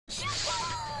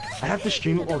I have to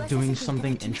stream it while doing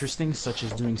something interesting, such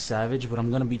as doing Savage, but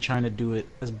I'm gonna be trying to do it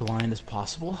as blind as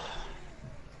possible.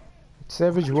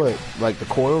 Savage what? Like the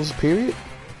coils, period?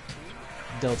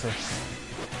 Delta.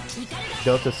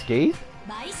 Delta Skate?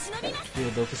 Yeah,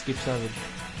 Delta Skip Savage.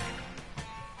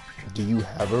 Do you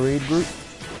have a raid group?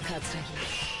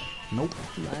 Nope.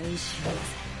 I'm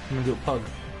gonna do a pug.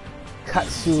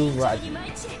 Katsuragi.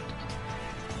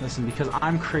 Listen, because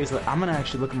I'm crazy, like, I'm gonna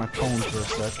actually look at my phone for a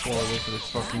sec while I wait for this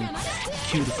fucking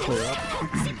queue to clear up.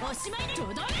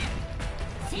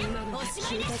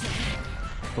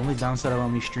 The only downside about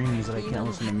me streaming is that I can't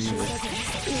listen to music.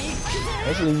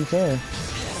 Actually, you can.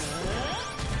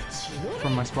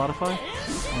 From my Spotify?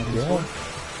 Yeah.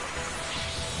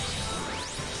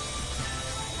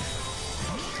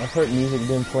 I've heard music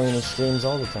been playing in streams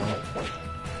all the time.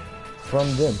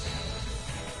 From them.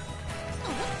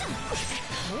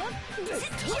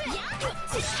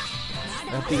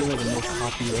 I have to get like the most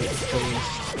copyrighted playlist.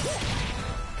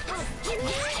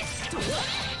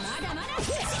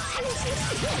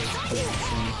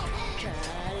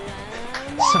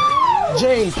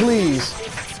 Jane, please.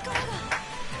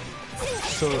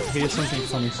 So here's something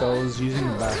funny. So I was using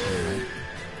the bathroom, right?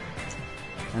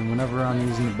 And whenever I'm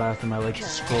using the bathroom, I like to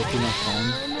scroll through my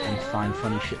phone and find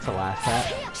funny shit to laugh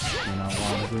at, you know,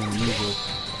 while I'm doing music.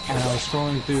 And I was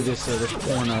scrolling through this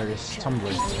porn artist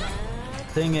Tumblr.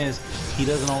 Thing is, he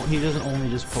doesn't only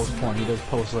just post porn. He does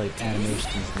post like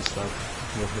animations and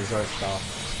stuff with his art style,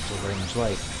 which I very much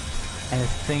like. And the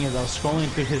thing is, I was scrolling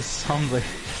through his Tumblr,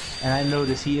 and I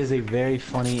noticed he is a very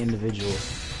funny individual.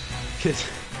 Cause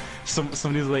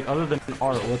somebody's like, other than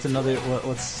art,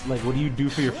 what's what do you do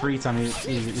for your free time?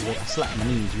 He's like, I slap my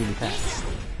knees really fast.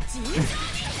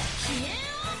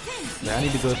 Like, I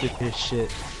need to go through his shit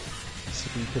so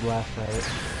you could laugh at it.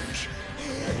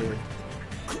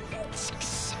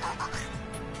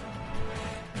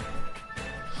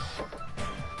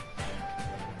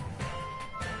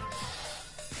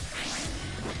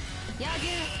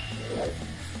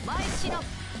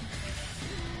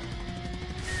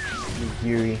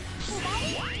 Yuri.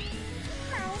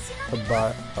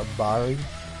 Abari?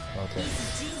 Okay.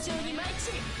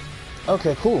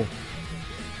 Okay, cool.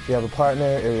 You have a partner,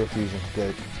 area fusion.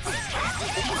 Good.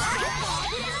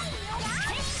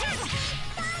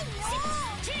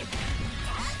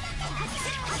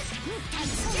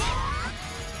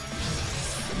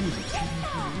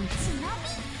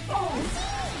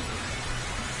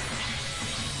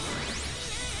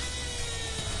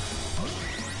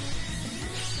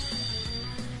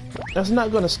 That's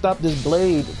not gonna stop this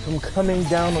blade from coming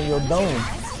down on your dome.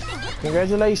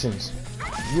 Congratulations.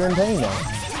 You're in pain now.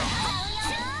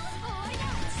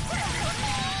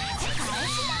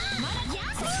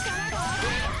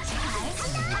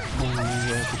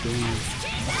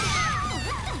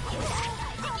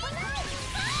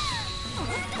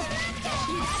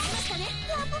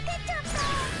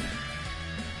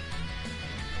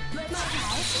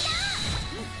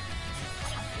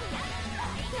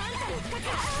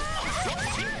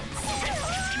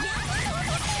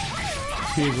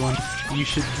 Here's one. You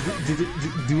should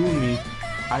duel me.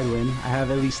 I win. I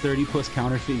have at least 30 plus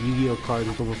counterfeit Yu-Gi-Oh cards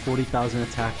with over 40,000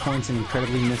 attack points and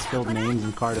incredibly misspelled names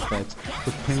and card effects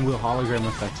with pinwheel hologram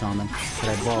effects on them that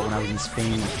I bought when I was in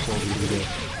Spain and sold Yu-Gi-Oh.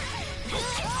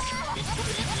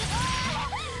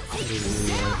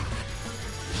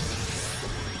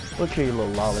 Look here, you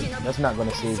little lolly. That's not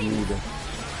gonna save you either.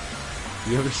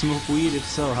 You ever smoke weed? If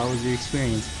so, how was your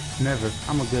experience? Never.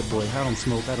 I'm a good boy. I don't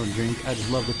smoke, I don't drink. I just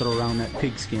love to throw around that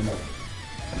pigskin.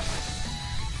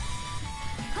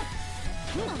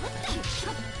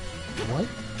 What?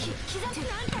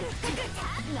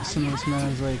 Some of this man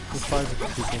is like, the five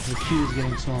people, the queue is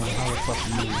getting smaller. How the fuck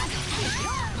me?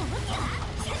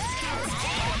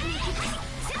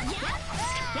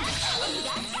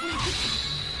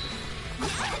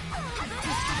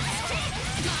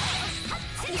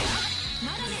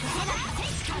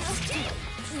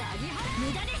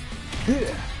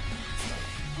 Yeah.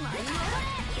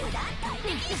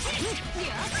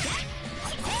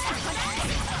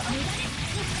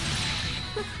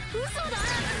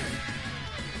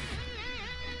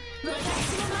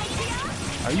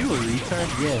 Are you a retard?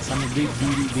 Yes, I'm a big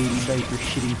booty baby diaper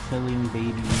shitting filling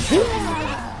baby.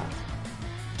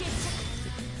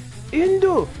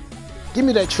 Indo! Give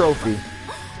me that trophy.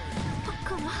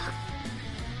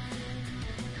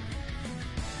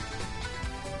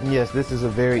 Yes, this is a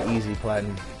very easy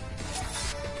platinum.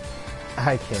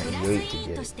 I can't wait to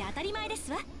get it.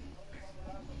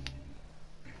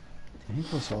 He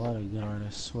posts a lot of good art, I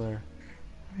swear.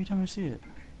 Every time I see it.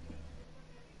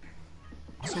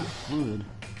 It's so fluid.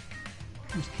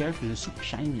 These characters are super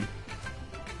shiny.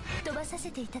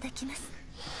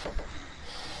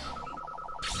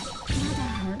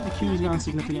 Alright, the cube's gone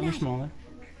significantly smaller.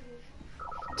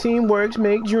 Teamworks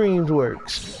make dreams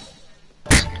works.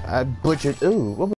 I butchered. Ooh, what